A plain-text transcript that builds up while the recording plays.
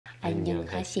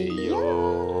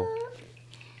안녕하세요.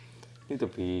 Need to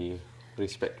be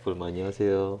respectful.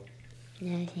 안녕하세요.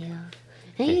 안녕하세요.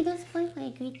 Hey, don't spoil my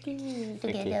greeting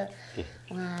together. Okay.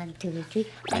 1, 2, 3.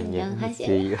 안녕하세요.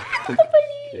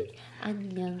 Please.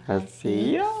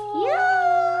 안녕하세요.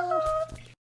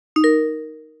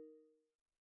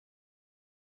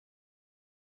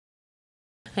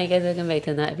 Hi guys, welcome back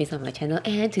to another episode of my channel,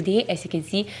 and today, as you can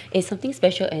see, is something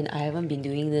special and I haven't been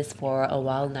doing this for a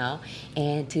while now,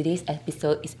 and today's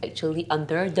episode is actually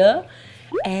under the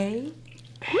A.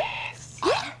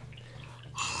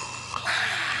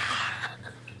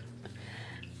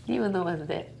 Do you even know what's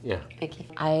that? Yeah. Okay.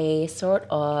 I sort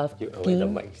of You away the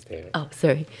mic there. Oh,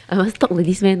 sorry. I must talk with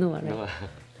this man, no, right? No.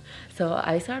 So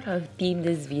I sort of themed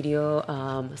this video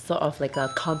sort of like a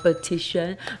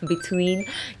competition between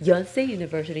Yonsei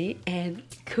University and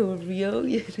Korea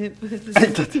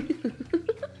University.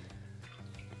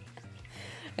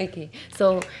 Okay,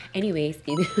 so anyways,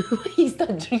 he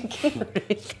started drinking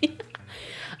already.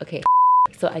 Okay.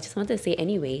 So I just want to say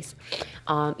anyways,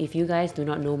 if you guys do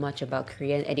not know much about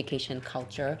Korean education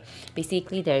culture,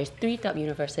 basically there's 3 top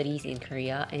universities in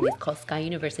Korea, and it's called Sky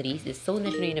Universities. It's Seoul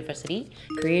National University,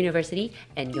 Korea University,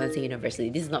 and Yonsei University.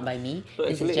 This is not by me.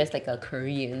 This is just like a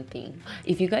Korean thing.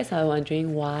 If you guys are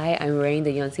wondering why I'm wearing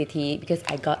the Yonsei tee, because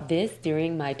I got this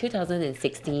during my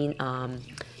 2016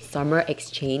 summer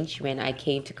exchange when I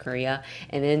came to Korea,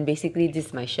 and then basically this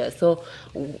is my shirt. So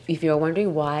if you're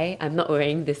wondering why I'm not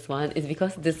wearing this one, it's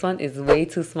because this one is way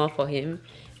too small for him,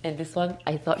 and this one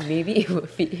I thought maybe it would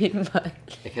fit him, but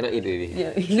I cannot eat it. yeah,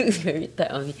 it looks very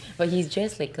tight on me. But he's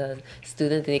dressed like a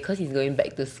student today because he's going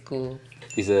back to school.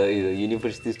 He's a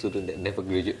university student that never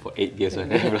graduated for 8 years.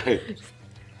 Right?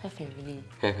 Have family.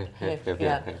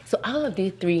 Yeah. So out of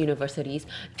these 3 universities,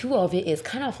 2 of it is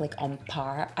kind of like on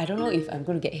par. I don't know if I'm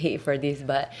going to get hate for this,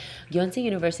 but Yonsei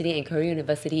University and Korea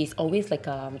University is always like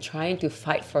trying to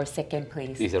fight for 2nd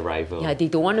place. He's a rival. Yeah, they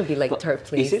don't want to be like 3rd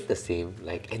place. Is it the same?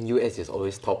 Like NUS is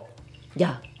always top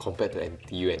Yeah. compared to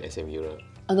NTU and SMU, right?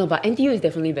 Oh no, but NTU is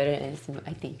definitely better than SMU,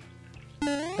 I think.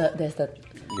 There's the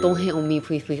don't hate on me,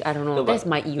 please. I don't know. No, that's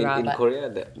my era. In Korea,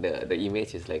 the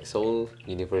image is like Seoul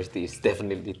University is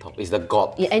definitely top. It's the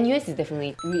god. Yeah, NUS is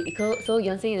definitely. So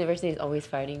Yonsei University is always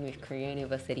fighting with Korea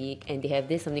University, and they have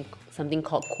this something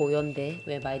called Koyeondae,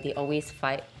 whereby they always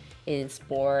fight in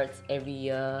sports every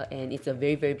year, and it's a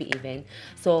very big event.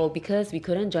 So because we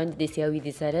couldn't join this year, we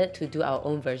decided to do our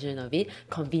own version of it,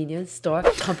 convenience store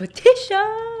competition.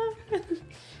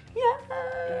 Yeah.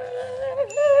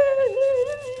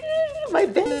 My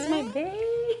bangs. My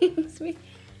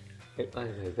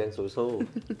bangs also.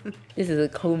 This is a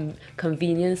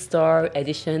convenience store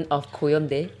edition of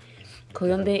Koyeondae.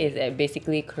 Koyeondae is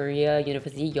basically Korea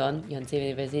University, Yonsei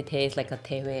University is like a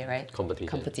대회, right?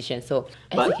 Competition. So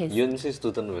as but you can Yonsei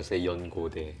student will say Yon go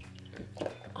there.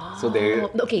 Oh, so they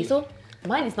okay, so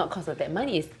mine is not cause of that. Mine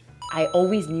is I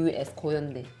always knew it as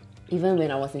Koyeondae, even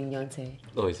when I was in Yonsei.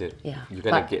 Oh, is it? Yeah. You're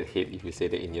gonna get hate if you say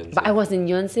that in Yonsei. But I was in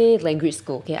Yonsei language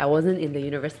school. Okay, I wasn't in the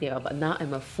university, but now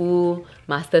I'm a full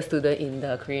master student in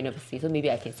the Korean university. So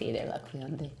maybe I can say that like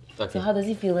Koyeondae. Okay. So how does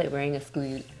it feel like wearing a school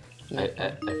uniform?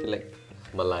 I feel like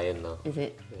Malayan now. Is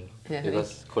it? Yeah.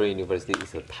 Because Korean University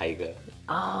is a tiger.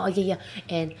 Oh, yeah.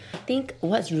 And I think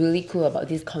what's really cool about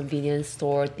this convenience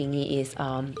store thingy is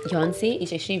Yonsei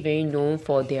is actually very known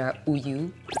for their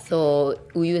uyu. So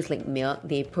uyu is like milk.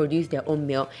 They produce their own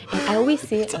milk. And I always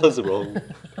say... Sounds wrong.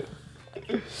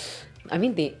 I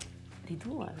mean, they do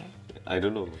what, right? I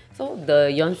don't know. So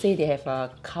the Yonsei, they have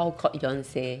a cow called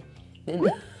Yonsei. Then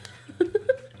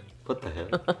What the hell?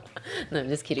 no, I'm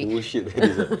just kidding. Bullshit.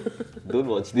 Don't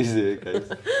watch this, guys.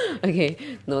 Okay,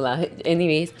 no lah.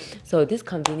 Anyways, so this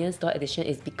convenience store edition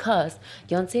is because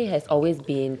Yonsei has always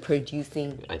been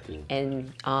producing, I think,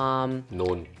 and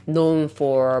known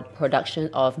for production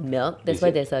of milk. That's Is why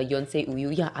it? there's a Yonsei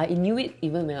Uyu. Yeah, I knew it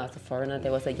even when I was a foreigner.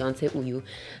 There was a Yonsei Uyu.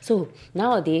 So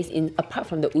nowadays, apart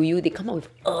from the Uyu, they come up with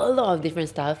a lot of different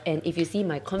stuff. And if you see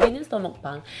my convenience store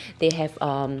mukbang, they have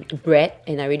bread,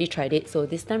 and I already tried it. So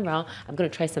this time round, I'm gonna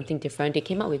try something different. They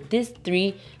came out with these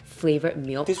 3 flavored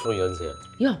milk. This from Yonsei.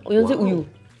 Yeah, Yonsei Uyu.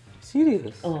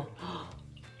 Serious? Oh.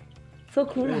 So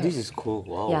cool, Oh, right? this is cool.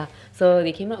 Wow. Yeah, so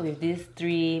they came out with these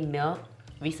 3 milk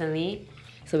recently.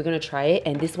 So we're gonna try it,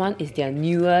 and this one is their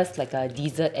newest, like a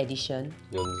dessert edition.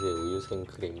 연세 우유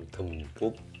생크림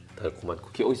듬뿍 달콤한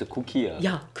쿠키. Oh, it's a cookie.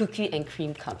 Yeah, cookie and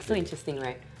cream cup. So interesting,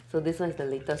 right? So this one is the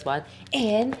latest one.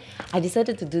 And I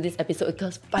decided to do this episode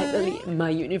because finally my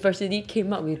university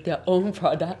came up with their own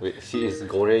product. Wait, she is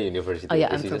Korea University. Oh yeah,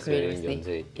 I'm She's from just Korea wearing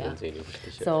University. Yonsei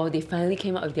University shirt. So they finally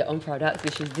came up with their own products,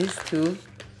 which is this too.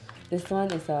 This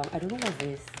one is I don't know what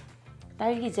this.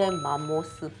 딸기 jam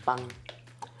마모스 빵.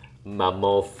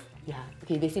 Mammoth Yeah.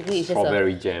 Okay. Basically, it's just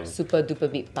strawberry a jam. super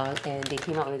duper big bun, and they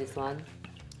came out with this one.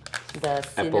 The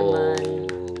cinnamon.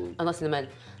 Apple. Oh, not cinnamon.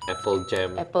 Apple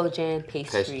jam. Apple jam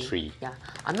pastry. Pastry. Yeah.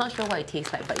 I'm not sure what it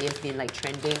tastes like, but it's been like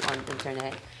trending on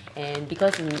internet. And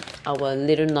because our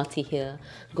little naughty here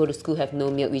go to school have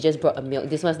no milk, we just brought a milk.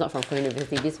 This one's not from Korean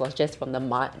University. This was just from the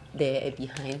mart there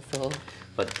behind. So.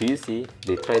 But do you see?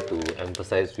 They try to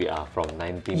emphasize we are from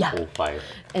 1905.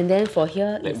 And then for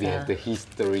here, Like is we have the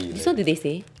history. This one, do they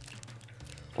say?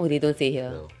 Oh, they don't say here.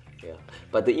 No. Yeah.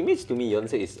 But the image to me,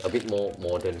 Yonsei is a bit more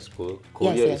modern school.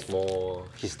 Korea Yes. is more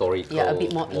historical. Yeah, a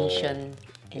bit more ancient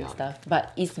and yeah. stuff.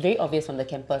 But it's very obvious from the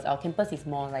campus. Our campus is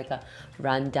more like a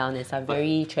rundown and stuff,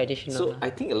 very traditional. So I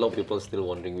think a lot of people are still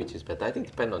wondering which is better. I think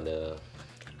it depends on the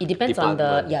it depends on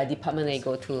the department. department that you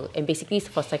go to. And basically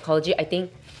for psychology, I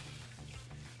think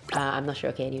I'm not sure.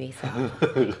 Okay, anyway, so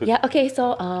yeah, okay,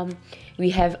 so we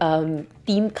have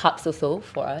themed cups also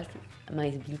for us.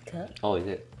 Mine is blue cup, Oh, is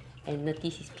it? and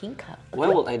Nati's is pink cup. Why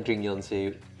would I drink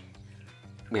Yonsei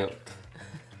milk?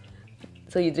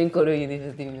 So you drink Korea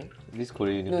University milk? This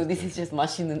Korean No, this is just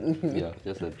machine and milk. yeah,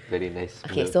 just a very nice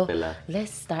Okay, milk so fella.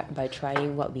 let's start by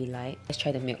trying what we like. Let's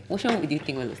try the milk. Which one do you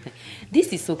think will look like?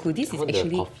 This is so cool. This is want the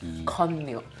actually coffee. corn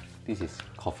milk, This is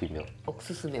coffee milk.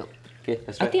 옥수수 milk. Okay,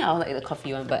 let's I try. think I'll like the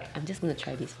coffee one, but I'm just gonna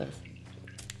try this first.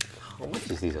 How much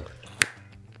is this?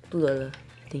 $2,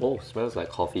 I think. Oh, smells like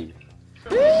coffee.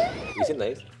 Is it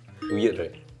nice? Weird,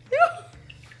 right?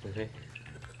 Okay.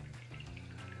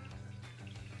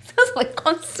 Smells like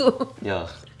corn soup. Yeah.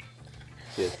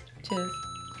 Cheers. Cheers.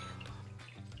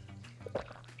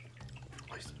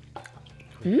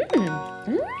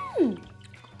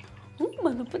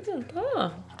 맛 나쁘지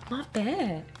않다. Not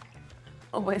bad.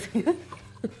 Oh, but it's weird.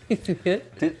 It's weird.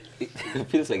 It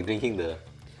feels like drinking the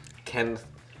canned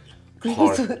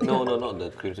corn. No, not the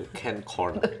cream soup. Canned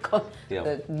corn. Corn, Yeah.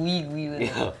 the wee one.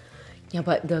 Yeah. Yeah,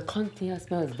 but the corn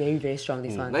smell is very, very strong,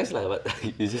 this one. Nice lah, but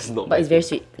it's just not. But my it's very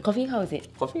thing. sweet. Coffee, how is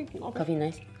it? Coffee. Not bad. Coffee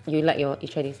nice. You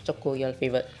try this choco, your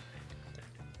favorite.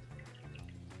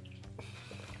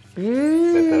 Better,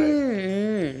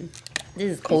 right?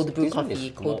 This is cold brew This one coffee.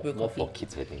 is Cold brew more coffee. for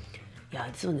kids, I think.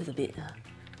 Yeah, this one is a bit.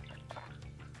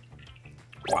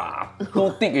 Wow, so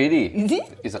thick already. Is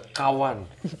it? It's a cow one.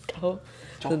 Cow.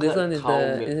 So this Chocolate one is cow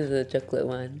milk. this is the chocolate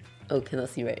one. Oh, cannot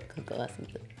see right? Because got us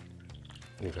inside.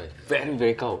 It's like very,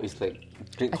 very cow. It's like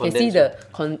drink I can condensed. see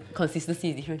the consistency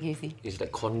is different. Can you see? It's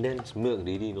like condensed milk,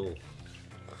 really, no.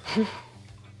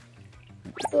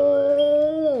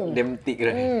 Oh. Damn thick,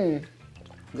 right?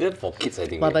 Good for kids, I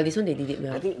think. Wow, right? but this one they did it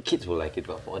well. I think kids will like it,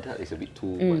 but for adults it's a bit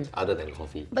too much other than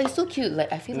coffee. But it's so cute. Like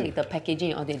I feel like the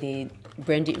packaging and all that they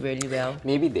brand it really well.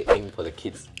 Maybe they aim for the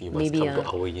kids. You must Maybe, come to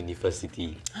our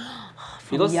university.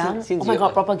 From young. since Oh my you-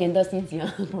 god, propaganda since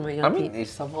young. From a young I mean, kid.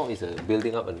 it's somehow it's a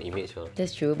building up an image. Huh?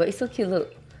 That's true, but it's so cute.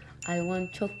 Look, I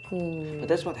want choco. But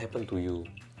that's what happened to you.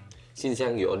 Since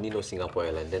young, you only know Singapore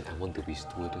Airlines. Then I want to be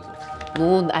stewardess of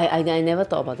Singapore. No, I never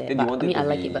thought about that. Then you But I wanted mean, to I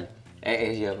like be it, but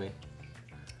Air Asia, man.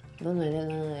 don't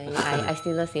like that. I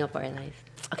still love Singapore Airlines.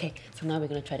 Okay, so now we're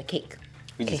gonna try the cake.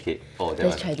 Which is Okay. cake? Oh, that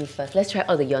Let's one. try this first. Let's try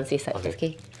all the Yonsei sides, Okay.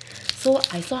 okay? So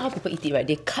I saw how people eat it, right?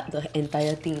 They cut the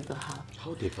entire thing into half.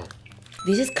 How they cut?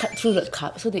 They just cut through the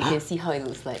cup so that you can see how it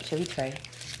looks like. Shall we try?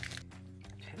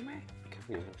 Can I? Can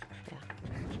we?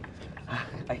 Yeah.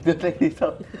 I don't like this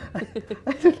one. I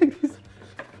don't like this.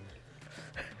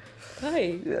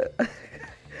 Hi. Yeah.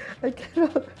 I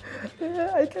cannot.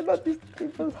 Yeah, I cannot these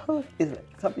people's house. It's like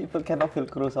some people cannot feel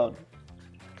gross out.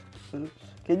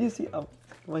 Can you see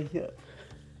my here?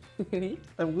 Really?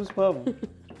 I'm goosebumps.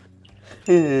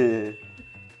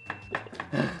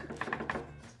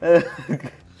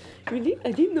 Really?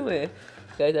 I didn't know eh.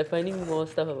 Guys, I'm finding more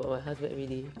stuff about my husband every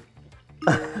day.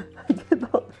 I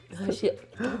cannot. Oh shit.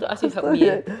 I want to ask you to help me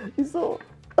eh. It's so.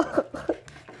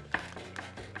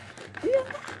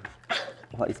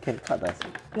 What is can cut us?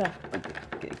 Yeah.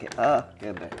 Okay. Ah,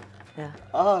 can that. Yeah.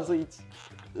 Ah, so it's.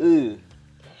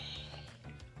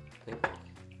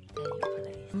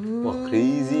 Wow,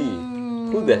 crazy.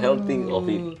 Who the hell think of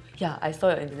it? Yeah, I saw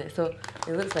it on the internet. So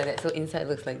it looks like that. So inside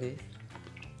looks like this.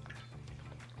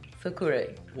 So cool,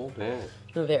 right? Not bad.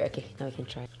 No, very okay. Now we can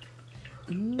try.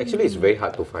 Actually, it's very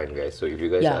hard to find, guys. So if you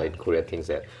guys Yeah. are in Korea, thinks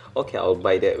that okay, I'll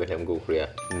buy that when I'm go Korea.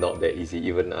 Not that easy.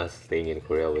 Even us staying in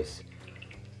Korea was.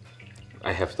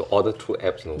 I have to order through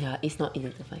apps, no. Yeah, it's not easy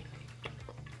to find.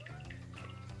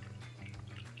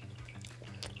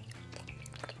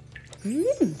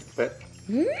 But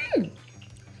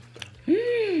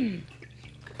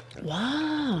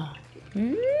Wow.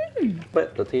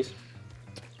 but the taste.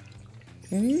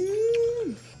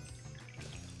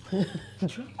 I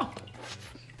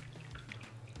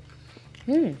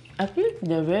think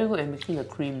they're very good at mixing the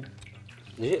cream.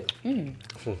 Is it?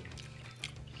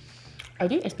 I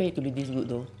didn't expect it to be this good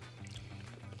though.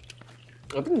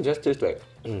 I think it just tastes like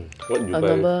what you A buy.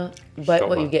 number, buy shop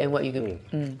what you ah. get and what you get.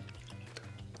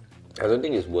 I don't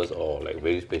think it's worse or like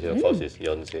very special sauce is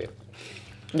Yonsei.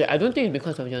 Yeah, I don't think it's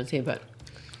because of Yonsei, but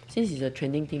since it's a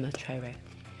trending thing, must try, right?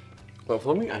 But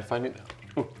for me, I find it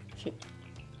Shit.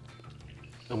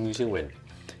 amusing when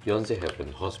Yonsei have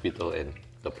a hospital and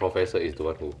the professor is the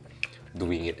one who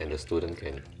doing it and the student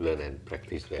can learn and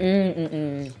practice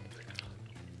there.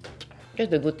 That's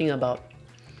the good thing about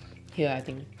here, I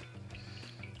think.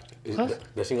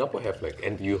 Does Singapore have like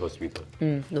NTU hospital?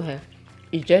 No have.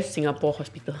 It's just Singapore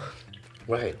hospital.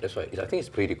 Right, that's why. I think it's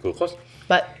pretty cool because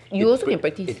But you also can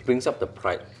practice it brings up the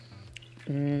pride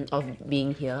of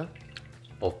being here.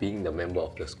 of being the member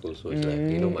of the school. So it's like,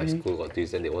 you know, my school got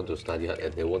this and they want to study hard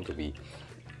and they want to be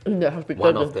In the hospital.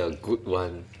 one of the good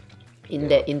one. in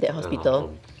that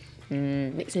hospital.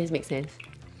 Makes sense, makes sense.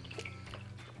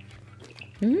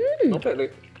 Not bad,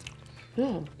 like,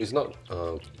 Yeah. it's not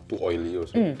too oily or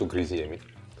too greasy, I mean.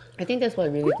 I think that's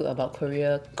what's really good about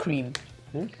Korea cream.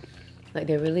 Like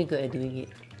they're really good at doing it.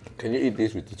 Can you eat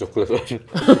this with the chocolate one?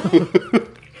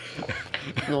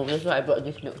 No, that's why I brought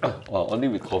this milk. Wow, only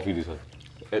with coffee this one.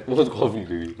 At most coffee,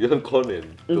 baby. You want corn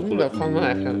and Even the chocolate. corn one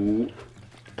I can. Ooh.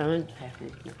 I want to have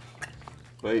it.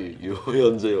 Why you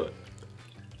Yonsei what?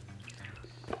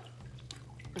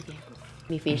 Okay.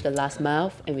 We finish the last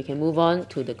mouth and we can move on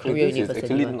to the Korea This is University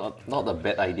actually one. not a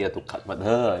bad idea to cut, but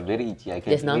very itchy. I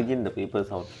can Just now? imagine the paper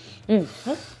sound.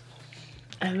 Huh?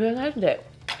 I realized that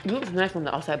it looks nice from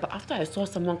the outside, but after I saw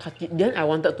someone cut it, then I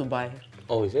wanted to buy.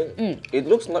 Oh, is it? It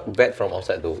looks not bad from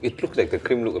outside though. It looks like the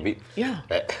cream look a bit. Yeah,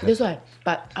 bad. that's why.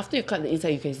 But after you cut the inside,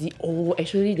 you can see, oh,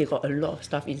 actually they got a lot of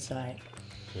stuff inside.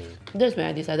 That's when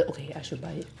I decided, okay, I should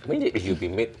buy it. Maybe it should be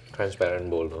made transparent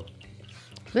bowl, no?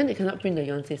 Then they cannot print the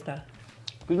Yonsei stuff.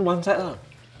 Print one side lah.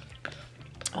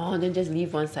 Oh, then just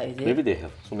leave one side, is it? Maybe they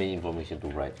have so many information to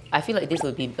write. I feel like this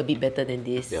will be a bit better than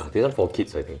this. Yeah, this one for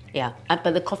kids, I think. Yeah,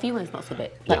 but the coffee one is not so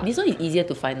bad. But Yeah. this one is easier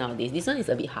to find nowadays. This one is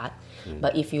a bit hard.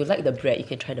 But if you like the bread, you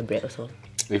can try the bread also.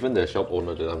 Even the shop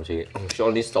owner, the time say, she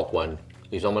only stock one.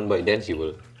 If someone buy, then she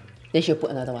will. Then she'll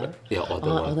put another one. Yeah, order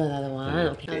one. Order another one.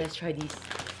 Okay, now let's try this.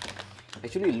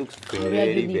 Actually, it looks Korea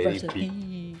very University.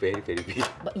 big. Very big.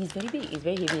 But it's very big. It's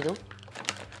very heavy, you know?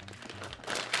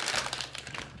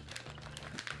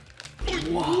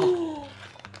 Wow.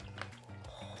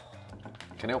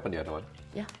 Can I open the other one?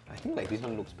 Yeah. I think like this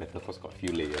one looks better because got a few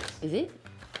layers. Is it?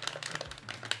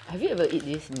 Have you ever eat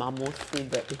this mamosu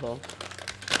bread before?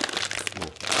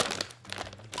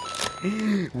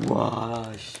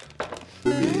 Wash.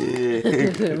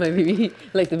 My baby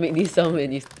like to make this sound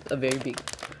when it's very big.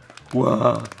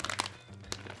 Wow.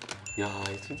 Yeah,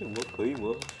 I think more 可以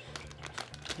吗?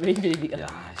 Very big. Yeah,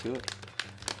 sure.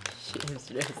 Shit, I'm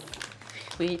stressed.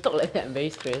 When you talk like that, I'm very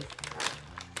stressed.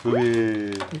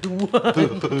 Hooray. What?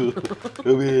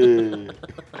 Hooray.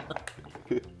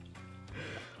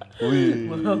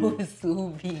 Wow, it's so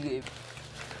big.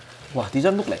 Wow, this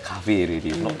one look like cafe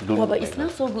already. Not, don't Wow, look but it like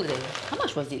smells so good. How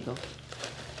much was it though?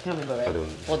 Can't remember, right? I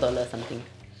don't- $4 something.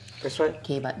 That's right.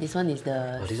 Okay, but this one is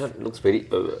the. Oh, this one looks very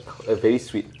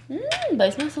sweet. But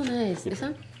it smells so nice. This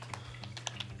one.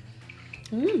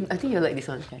 I think you'll like this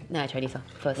one. Okay. Now I try this one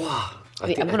first. Wow.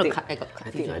 Wait, I'm gonna cut. I got cut.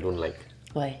 I think this I one. don't like.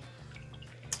 Why?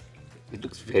 It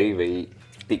looks very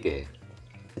thick eh.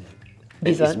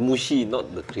 This And it's one? mushy,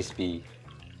 not the crispy.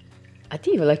 I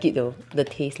think you'll like it though. The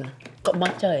taste lah. Got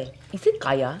matcha eh. Is it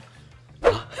kaya?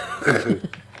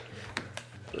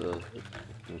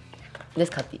 Let's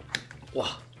cut it.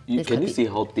 Wow. Let's Can cut you it. see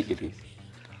how thick it is?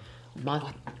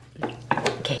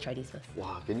 Okay, try this first.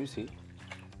 Wow, can you see?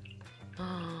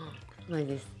 What is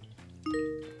this?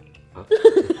 Huh?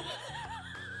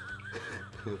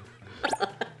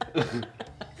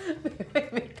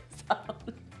 Make the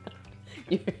sound.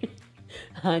 Did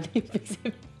you fix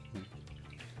it?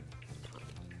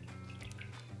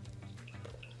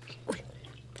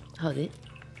 How's it?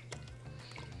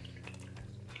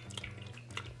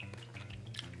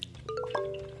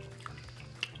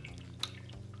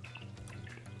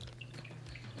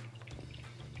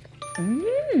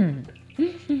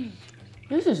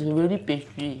 This is really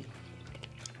pastry.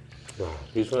 Yeah,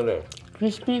 this one there.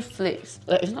 Crispy flakes.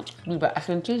 Like it's not crispy, but I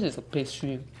can taste it's a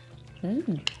pastry.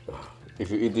 If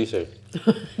you eat this,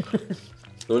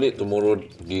 no need tomorrow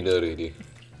dinner already.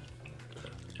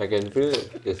 I can feel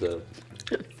it's a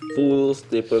full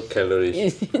staple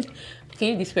calories. Can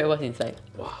you describe what's inside?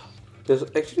 Wow. There's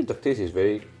actually the taste is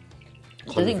very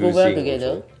Does it go well confusing together?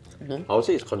 also. No? I would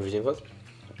say it's confusing because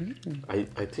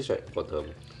I taste right, got the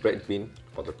red bean,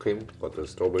 got the cream, got the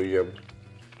strawberry jam.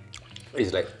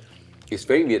 It's like, it's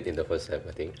very weird in the first time,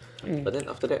 I think. But then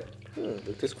after that,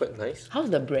 it tastes quite nice. How's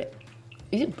the bread?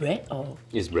 Is it bread or?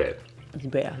 It's bread. It's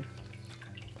bread.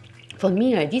 For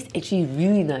me, right, this actually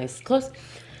really nice because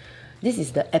this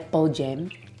is the apple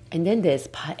jam, and then there's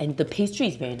pie, and the pastry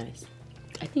is very nice.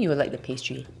 I think you will like the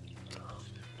pastry.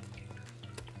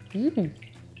 This one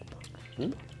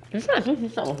I think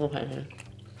this also quite nice.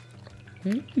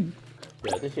 Yeah,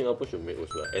 I think Singapore should make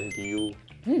also like NTU,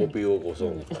 OPO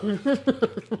kosong.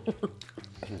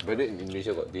 But then in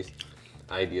Indonesia got this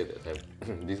idea that time.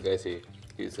 This guy say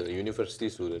he's a university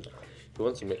student. He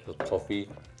wants to make a coffee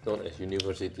known as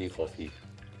university coffee.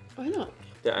 Why not?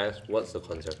 Then I asked, what's the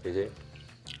concept? They say,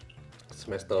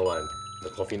 semester 1, the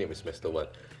coffee name is semester 1.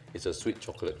 It's a sweet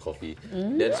chocolate coffee.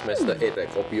 Then semester 8, like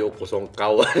kopi o kosong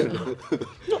kawan.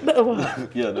 Not bad what?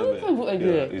 Yeah, not That's a good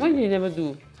idea. Yeah, Why did you never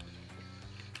do?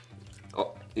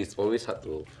 Oh, it's always hard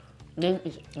to. Then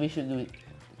we should do it.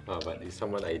 But it's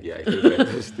someone's idea. I feel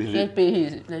better steal Let's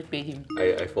it. pay him.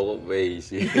 I forgot where is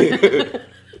he.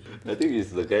 I think it's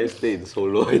the guy stay in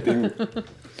Solo, I think.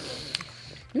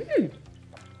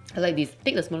 I like this.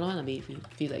 Take the smaller one, if you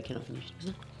feel like you cannot finish.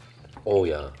 Oh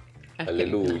yeah. I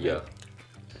Hallelujah.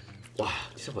 Wow,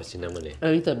 this one was cinnamon eh. A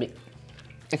little bit.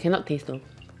 I cannot taste though.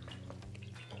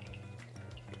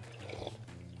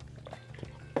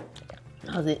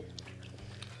 How's it?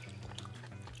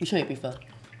 Which one you prefer?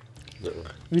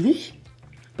 Really?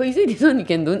 But you say this one you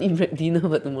can don't eat bread dinner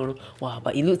but tomorrow. Wow,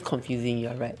 but it looks confusing,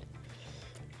 you're right.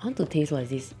 I want to taste what is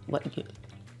this. What you...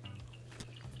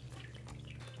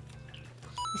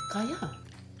 It's kaya.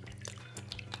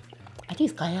 I think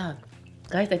it's kaya.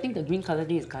 Guys, I think the green colour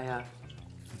thing is kaya.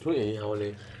 Don't anyhow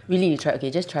leh. Really, you try. Okay,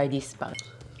 just try this part.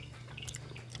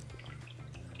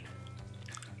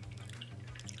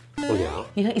 Oh yeah?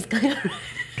 Yeah, it's kaya.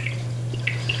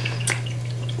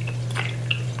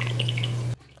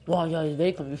 Wow, yeah, it's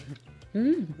very confusing.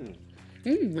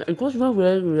 It goes well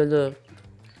together.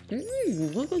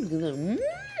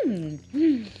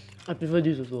 I prefer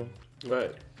this also.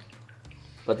 Right.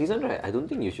 But this one, right, I don't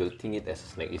think you should think it as a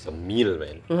snack. It's a meal,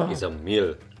 man. Yeah. It's a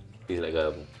meal. It's like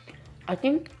a... I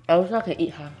think Elsa can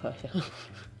eat half herself.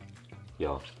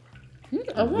 Yeah.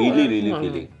 Elsa Really, will really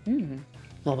eat filling.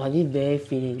 Oh, but this very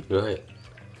filling. Right.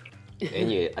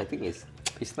 And yeah, I think it's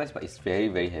nice, but it's very,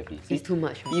 very heavy. See, It's too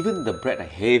much, right? even the bread are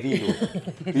heavy, no?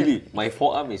 Really, my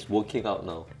forearm is working out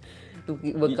now. To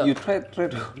work out. You try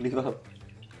to lift up.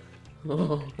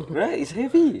 Right, it's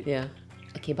heavy. Yeah.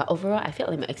 Okay, but overall, I felt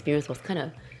like my experience was kind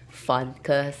of fun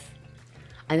because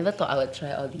I never thought I would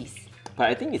try all these. But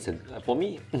I think it's a, for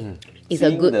me, It's a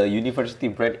seeing good- the university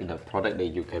bread in a product that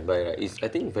you can buy, right, is I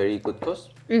think very good because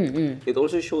it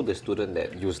also shows the student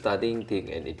that you're studying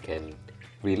thing and it can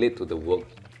relate to the work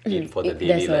for the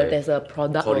daily life. There's a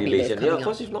product of it that's Correlation. coming Yeah, out.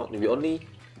 because if not, we only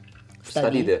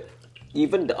study the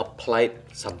even the applied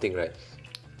something, right?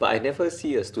 But I never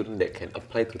see a student that can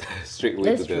apply to that straight away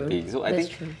That's to the true. thing. So I That's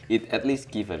think true. it at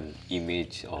least give an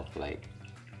image of like,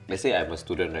 let's say I'm a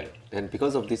student, right? And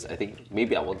because of this, I think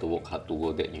maybe I want to work hard to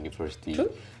go that university. True.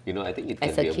 You know, I think it can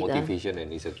As a be a kid, motivation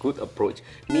and it's a good approach.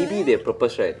 Maybe their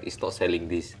purpose, right, is not selling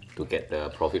this to get the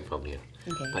profit from here.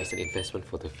 Okay. But it's an investment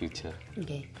for the future.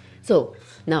 Okay. So,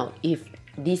 now, if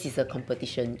this is a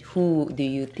competition, who do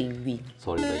you think win?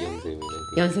 Sorry, but Yonsei win, I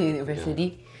think. Yonsei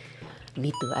University?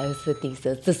 Me too. I also think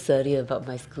so. So sorry about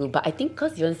my school. But I think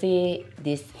because Yonsei,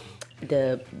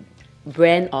 the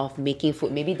brand of making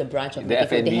food, maybe the branch of The making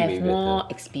food, they F&B have maybe more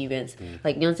better. experience.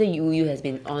 Like Yonsei UU has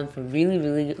been on for really,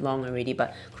 really long already.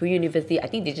 But Korean University, I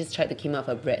think they just tried to come up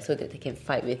with a bread so that they can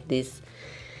fight with this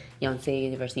Yonsei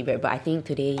University bread. But I think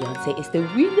today Yonsei is the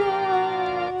winner.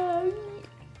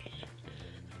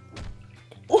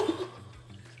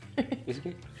 It's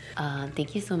okay.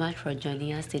 Thank you so much for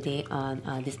joining us today on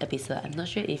this episode. I'm not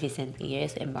sure if it's an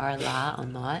ASMR la or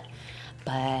not,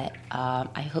 but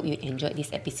I hope you enjoyed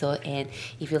this episode. And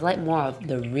if you like more of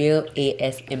the real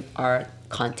ASMR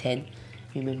content,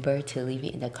 remember to leave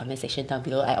it in the comment section down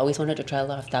below. I always wanted to try a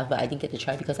lot of stuff, but I didn't get to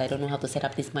try because I don't know how to set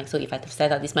up this mic. So if I have to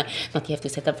set up this mic, not you have to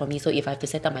set up for me. So if I have to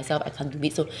set up myself, I can't do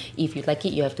it. So if you like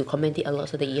it, you have to comment it a lot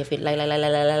so that you have it like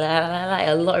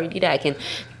a lot already that I can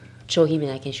show him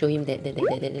and I can show him that there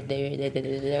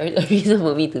is a reason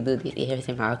for me to do this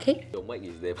ASMR, okay? Your mic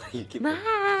is there, but you keep... Bye!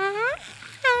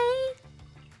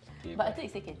 Okay, But I thought you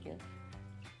said can hear.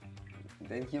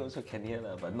 then he also can hear,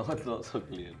 but not so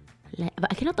clear.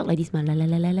 But I cannot talk like this, man. La la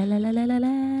la la la la la la la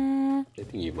la. I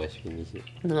think you must finish it.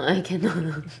 No, I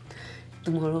cannot.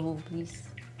 Tomorrow, please.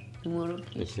 Tomorrow,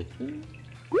 please. Okay.